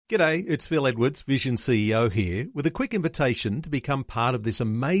G'day, it's Phil Edwards, Vision CEO here, with a quick invitation to become part of this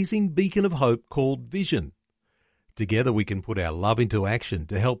amazing beacon of hope called Vision. Together we can put our love into action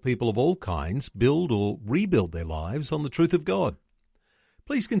to help people of all kinds build or rebuild their lives on the truth of God.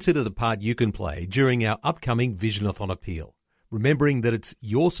 Please consider the part you can play during our upcoming Visionathon appeal, remembering that it's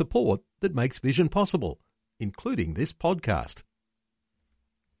your support that makes Vision possible, including this podcast.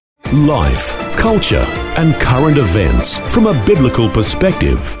 Life, culture, and current events from a biblical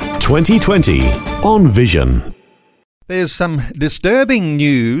perspective. 2020 on Vision. There's some disturbing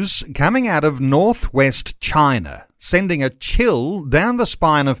news coming out of North-West China, sending a chill down the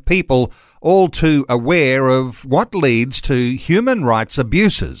spine of people all too aware of what leads to human rights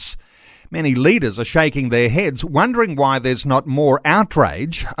abuses. Many leaders are shaking their heads, wondering why there's not more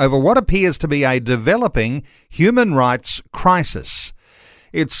outrage over what appears to be a developing human rights crisis.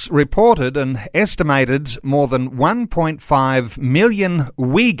 It's reported and estimated more than 1.5 million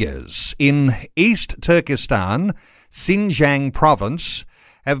Uyghurs in East Turkestan, Xinjiang province,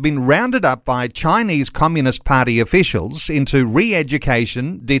 have been rounded up by Chinese Communist Party officials into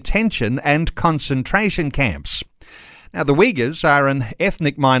re-education, detention and concentration camps. Now, the Uyghurs are an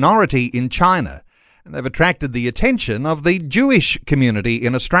ethnic minority in China, and they've attracted the attention of the Jewish community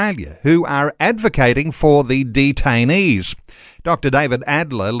in Australia, who are advocating for the detainees. Dr. David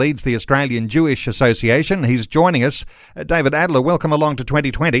Adler leads the Australian Jewish Association. He's joining us. David Adler, welcome along to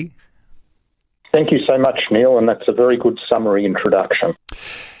 2020. Thank you so much, Neil, and that's a very good summary introduction.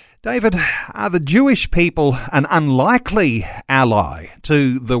 David, are the Jewish people an unlikely ally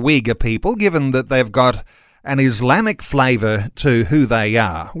to the Uyghur people, given that they've got an Islamic flavour to who they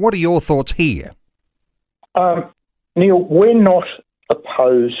are? What are your thoughts here? Neil, we're not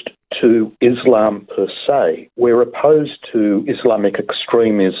opposed to Islam per se. We're opposed to Islamic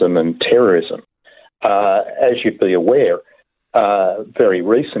extremism and terrorism. As you'd be aware, very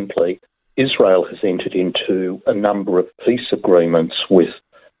recently, Israel has entered into a number of peace agreements with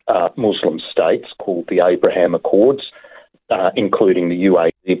Muslim states called the Abraham Accords, including the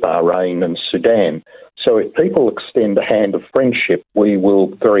UAE, Bahrain and Sudan. So if people extend a hand of friendship, we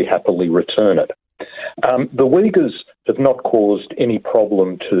will very happily return it. The Uyghurs have not caused any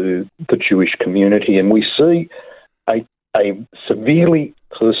problem to the Jewish community, and we see a severely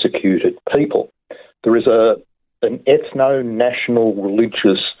persecuted people. There is an ethno-national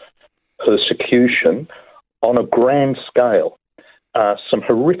religious persecution on a grand scale. Some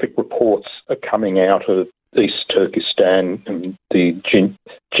horrific reports are coming out of East Turkestan and the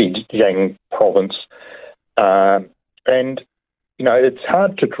Xinjiang province, and you know, it's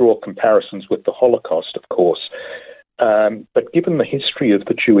hard to draw comparisons with the Holocaust, of course, but given the history of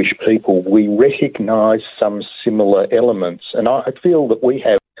the Jewish people, we recognise some similar elements, and I feel that we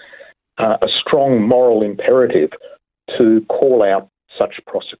have a strong moral imperative to call out such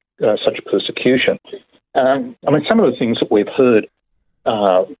persecution. I mean, some of the things that we've heard,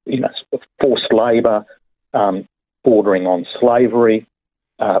 forced labour, bordering on slavery,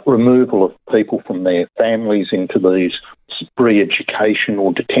 removal of people from their families into these re-education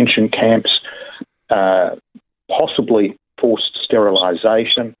or detention camps, possibly forced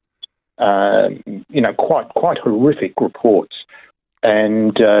sterilisation, quite horrific reports.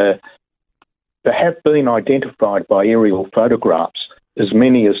 And there have been identified by aerial photographs as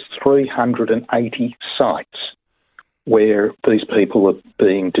many as 380 sites where these people are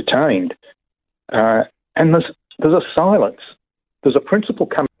being detained. And there's a silence. There's a principle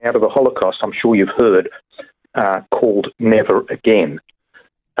coming out of the Holocaust, I'm sure you've heard, called never again.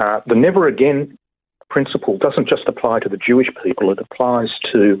 The never again principle doesn't just apply to the Jewish people, it applies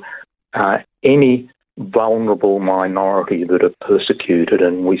to any vulnerable minority that are persecuted,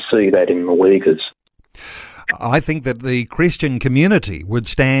 and we see that in the Uyghurs. I think that the Christian community would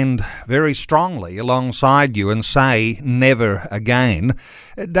stand very strongly alongside you and say never again.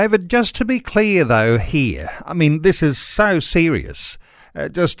 David, just to be clear though here, I mean, this is so serious.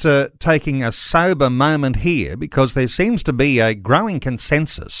 Just taking a sober moment here, because there seems to be a growing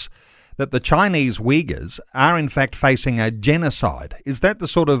consensus that the Chinese Uyghurs are in fact facing a genocide. Is that the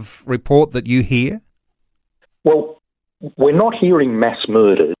sort of report that you hear? Well, we're not hearing mass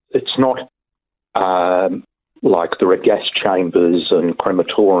murders. It's not like there are gas chambers and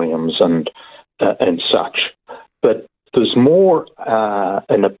crematoriums and such, but there's more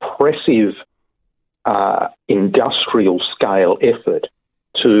an oppressive industrial scale effort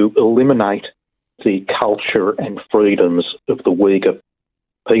to eliminate the culture and freedoms of the Uyghur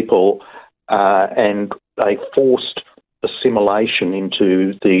people and a forced assimilation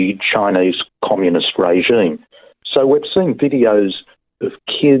into the Chinese communist regime. So we've seen videos of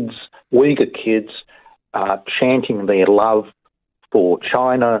kids, Uyghur kids, chanting their love for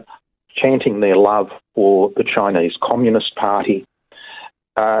China, chanting their love for the Chinese Communist Party.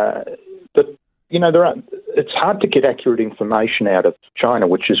 But, it's hard to get accurate information out of China,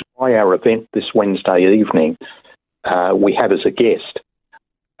 which is why our event this Wednesday evening, we have as a guest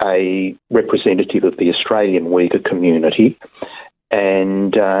a representative of the Australian Uyghur community,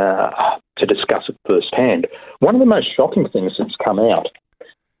 and to discuss it firsthand. One of the most shocking things that's come out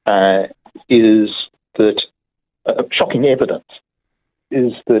is that, shocking evidence,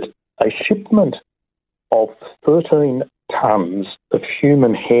 is that a shipment of 13 tonnes of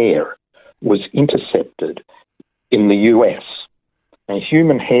human hair was intercepted in the US. And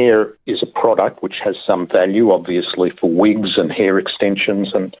human hair is a product which has some value, obviously, for wigs and hair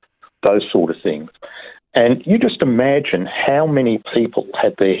extensions and those sort of things. And you just imagine how many people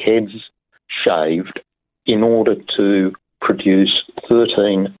had their heads shaved in order to produce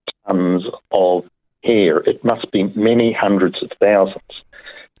 13 tonnes of hair. It must be many hundreds of thousands.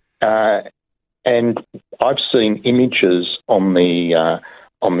 And I've seen images on the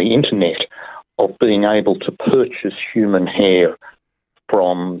internet of being able to purchase human hair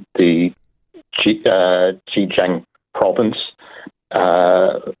from the Zhejiang province,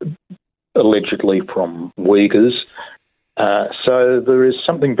 allegedly from Uyghurs. So there is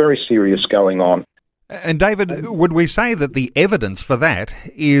something very serious going on. And David, would we say that the evidence for that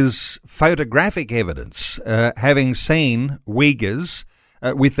is photographic evidence, having seen Uyghurs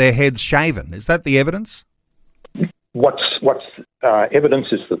with their heads shaven? Is that the evidence? What's evidence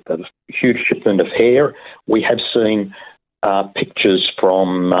is that the huge shipment of hair. We have seen pictures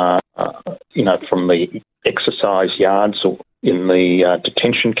from the exercise yards or in the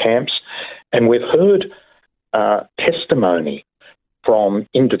detention camps, and we've heard testimony from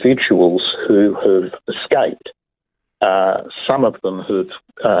individuals who have escaped. Some of them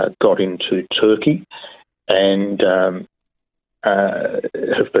have got into Turkey and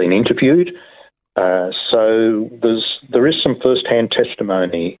have been interviewed. So there is some first-hand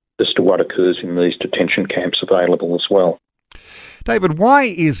testimony as to what occurs in these detention camps available as well. David, why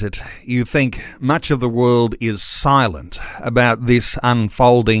is it you think much of the world is silent about this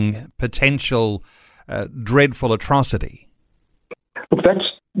unfolding potential dreadful atrocity? Look,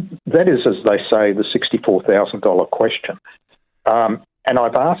 that is, as they say, the $64,000 question. And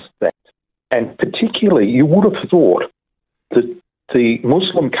I've asked that, and particularly you would have thought that the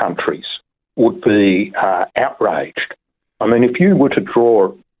Muslim countries would be outraged. I mean, if you were to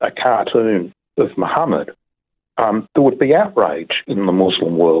draw a cartoon of Muhammad, there would be outrage in the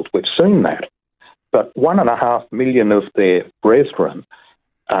Muslim world. We've seen that. But 1.5 million of their brethren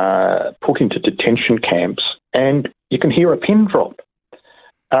put into detention camps, and you can hear a pin drop.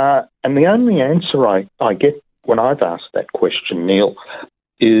 And the only answer I get when I've asked that question, Neil,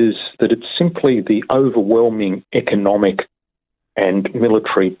 is that it's simply the overwhelming economic and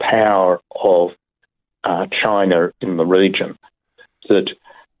military power of China in the region, that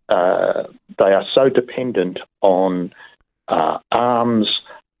they are so dependent on arms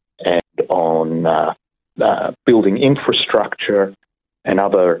and on building infrastructure and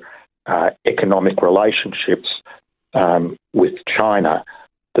other economic relationships with China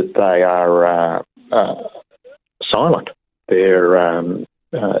that they are silent. They're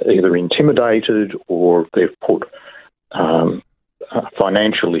either intimidated or they've put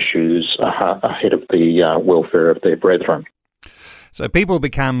financial issues ahead of the welfare of their brethren. So people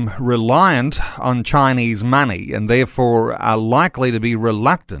become reliant on Chinese money and therefore are likely to be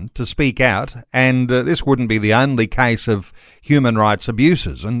reluctant to speak out. And this wouldn't be the only case of human rights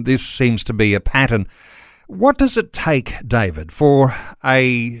abuses, and this seems to be a pattern. What does it take, David, for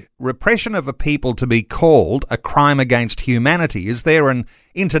a repression of a people to be called a crime against humanity? Is there an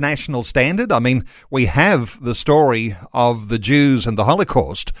international standard? I mean, we have the story of the Jews and the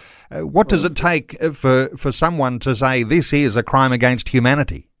Holocaust. What does it take for someone to say this is a crime against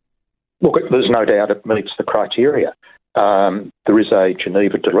humanity? Look, there's no doubt it meets the criteria. There is a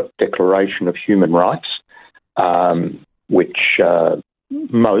Geneva Declaration of Human Rights, which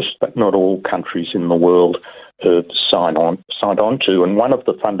most, but not all countries in the world have signed on to. And one of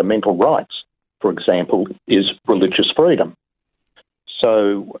the fundamental rights, for example, is religious freedom.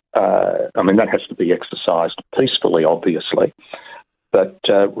 So, that has to be exercised peacefully, obviously. But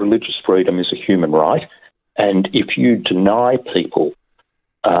religious freedom is a human right. And if you deny people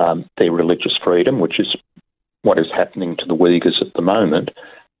their religious freedom, which is what is happening to the Uyghurs at the moment,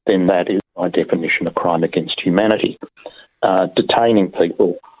 then that is, by definition, a crime against humanity. Detaining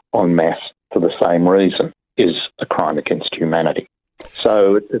people en masse for the same reason is a crime against humanity.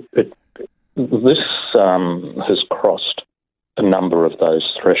 So this has crossed a number of those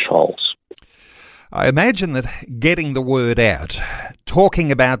thresholds. I imagine that getting the word out,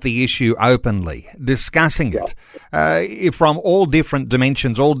 talking about the issue openly, discussing it from all different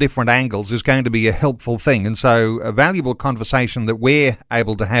dimensions, all different angles is going to be a helpful thing. And so a valuable conversation that we're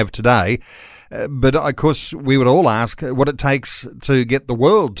able to have today. But of course, we would all ask what it takes to get the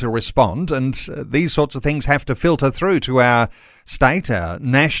world to respond. And these sorts of things have to filter through to our state, our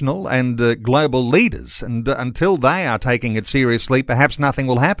national and global leaders. And until they are taking it seriously, perhaps nothing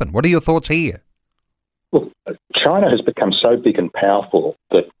will happen. What are your thoughts here? Well, China has become so big and powerful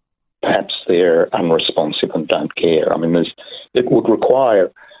that perhaps they're unresponsive and don't care. I mean, it would require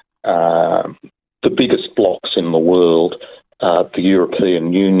the biggest blocs in the world, the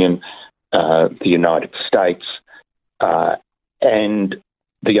European Union, the United States, and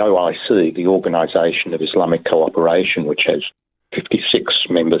the OIC, the Organisation of Islamic Cooperation, which has 56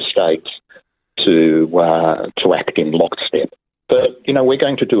 member states, to act in lockstep. But, we're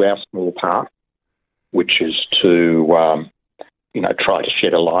going to do our small part, which is to, try to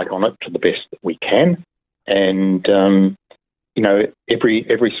shed a light on it to the best that we can. And,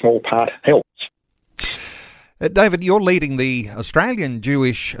 every small part helps. David, you're leading the Australian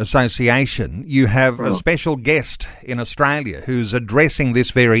Jewish Association. You have a special guest in Australia who's addressing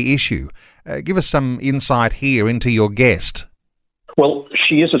this very issue. Give us some insight here into your guest. Well,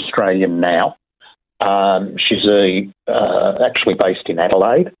 she is Australian now. She's actually based in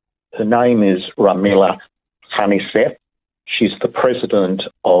Adelaide. Her name is Ramila Khaniseth. She's the president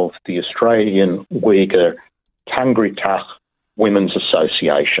of the Australian Uyghur Tangritach Women's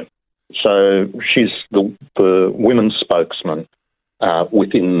Association. So she's the women's spokesman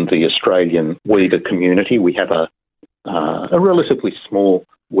within the Australian Uyghur community. We have a relatively small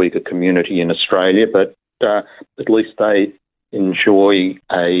Uyghur community in Australia, but at least they enjoy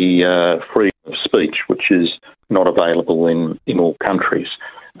a freedom of speech, which is not available in all countries.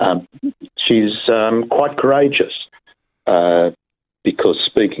 She's quite courageous because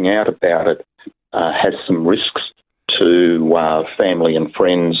speaking out about it has some risks to family and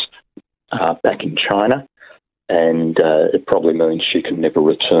friends back in China, and it probably means she can never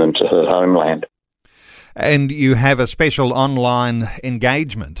return to her homeland. And you have a special online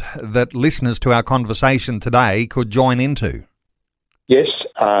engagement that listeners to our conversation today could join into. Yes,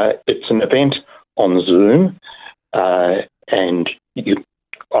 it's an event on Zoom, and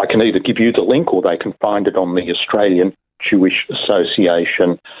I can either give you the link or they can find it on the Australian Jewish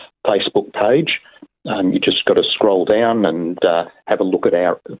Association Facebook page. You just got to scroll down and have a look at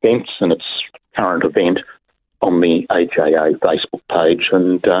our events and its current event on the AJA Facebook page.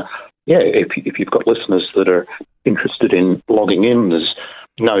 And if you've got listeners that are interested in logging in, there's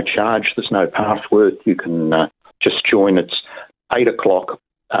no charge, there's no password. You can just join. It's 8 o'clock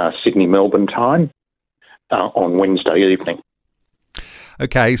Sydney, Melbourne time on Wednesday evening.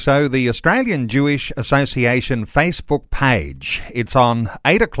 Okay, so the Australian Jewish Association Facebook page, it's on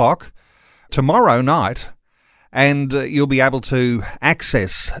 8 o'clock tomorrow night, and you'll be able to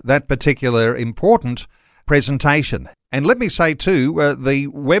access that particular important presentation. And let me say too, the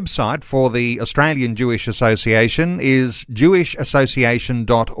website for the Australian Jewish Association is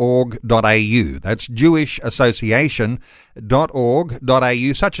jewishassociation.org.au. That's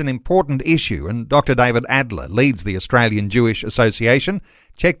jewishassociation.org.au. Such an important issue. And Dr. David Adler leads the Australian Jewish Association.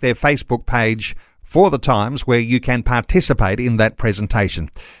 Check their Facebook page for the times where you can participate in that presentation.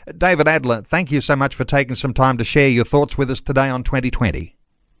 David Adler, thank you so much for taking some time to share your thoughts with us today on 2020.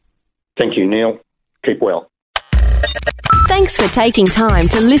 Thank you, Neil. Keep well. Thanks for taking time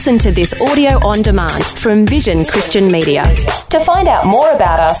to listen to this audio on demand from Vision Christian Media. To find out more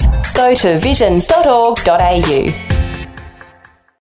about us, go to vision.org.au.